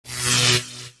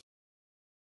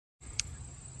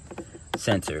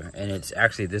sensor, and it's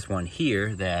actually this one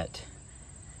here that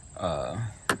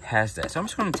has that. So I'm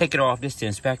just going to take it off just to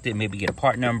inspect it, maybe get a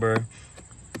part number.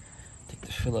 Take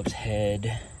the Phillips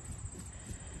head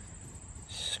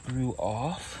screw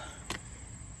off.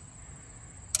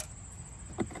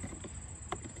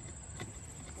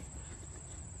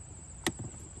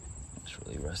 It's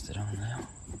really rusted on now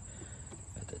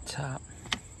at the top.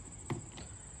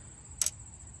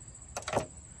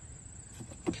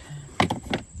 Okay,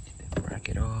 get that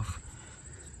bracket off.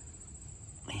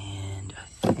 And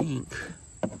I think,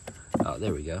 oh,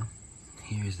 there we go.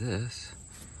 Here's this.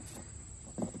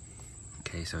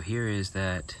 Okay, so here is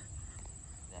that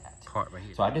part right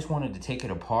here. So I just wanted to take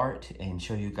it apart and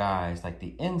show you guys like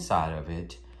the inside of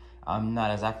it. I'm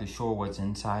not exactly sure what's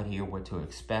inside here, what to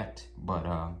expect, but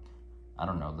I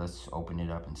don't know. Let's open it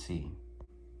up and see.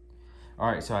 All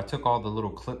right, so I took all the little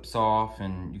clips off,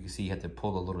 and you can see you have to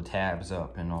pull the little tabs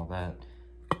up and all that.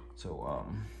 So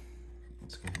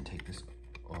let's go ahead and take this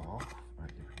off. All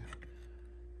right, there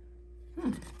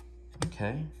we go.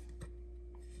 Okay.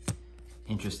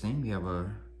 Interesting. We have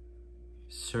a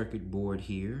circuit board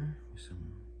here with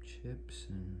some chips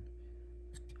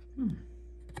and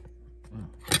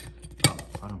oh,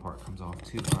 bottom part comes off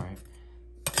too. All right.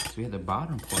 So we have the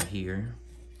bottom part here.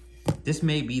 This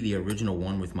may be the original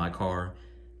one with my car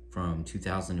from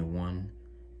 2001.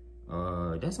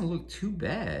 It doesn't look too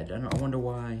bad. I wonder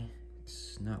why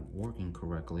it's not working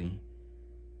correctly.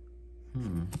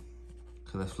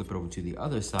 So let's flip it over to the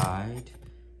other side.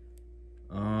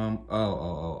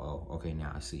 Okay,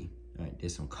 now I see. All right,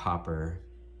 there's some copper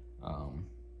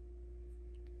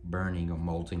burning or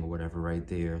molting or whatever right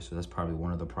there. So that's probably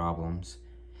one of the problems.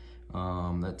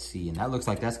 Let's see, and that looks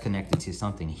like that's connected to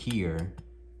something here.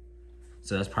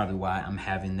 So that's probably why I'm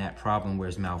having that problem where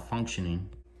it's malfunctioning.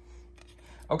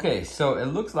 Okay, so it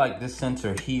looks like this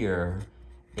sensor here,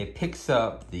 it picks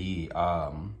up the,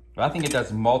 I think it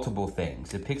does multiple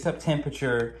things. It picks up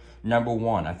temperature, number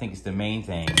one, I think it's the main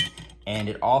thing. And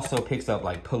it also picks up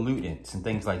like pollutants and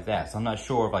things like that. So I'm not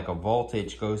sure if like a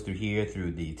voltage goes through here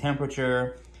through the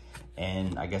temperature.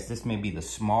 And I guess this may be the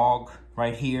smog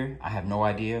right here. I have no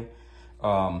idea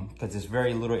because there's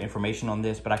very little information on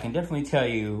this. But I can definitely tell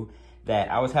you that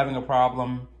I was having a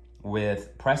problem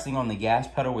with pressing on the gas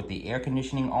pedal with the air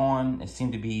conditioning on. It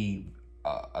seemed to be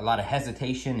a lot of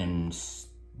hesitation and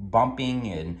bumping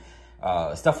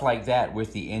and stuff like that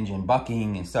with the engine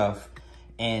bucking and stuff.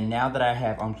 And now that I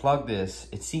have unplugged this,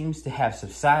 it seems to have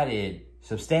subsided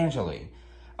substantially.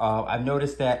 I've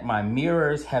noticed that my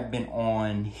mirrors have been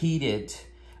on heated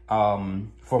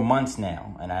for months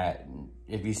now. And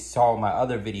if you saw my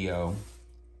other video,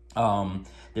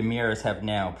 the mirrors have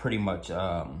now pretty much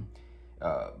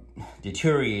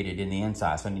deteriorated in the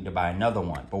inside. So I need to buy another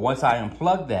one. But once I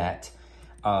unplug that,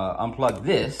 unplug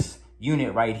this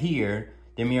unit right here,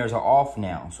 the mirrors are off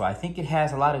now. So I think it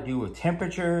has a lot to do with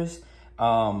temperatures.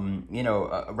 You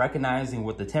know, recognizing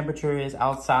what the temperature is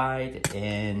outside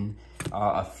and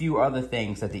a few other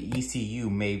things that the ECU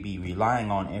may be relying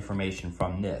on information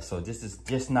from this. So this is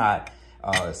just not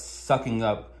sucking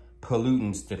up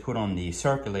pollutants to put on the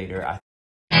circulator.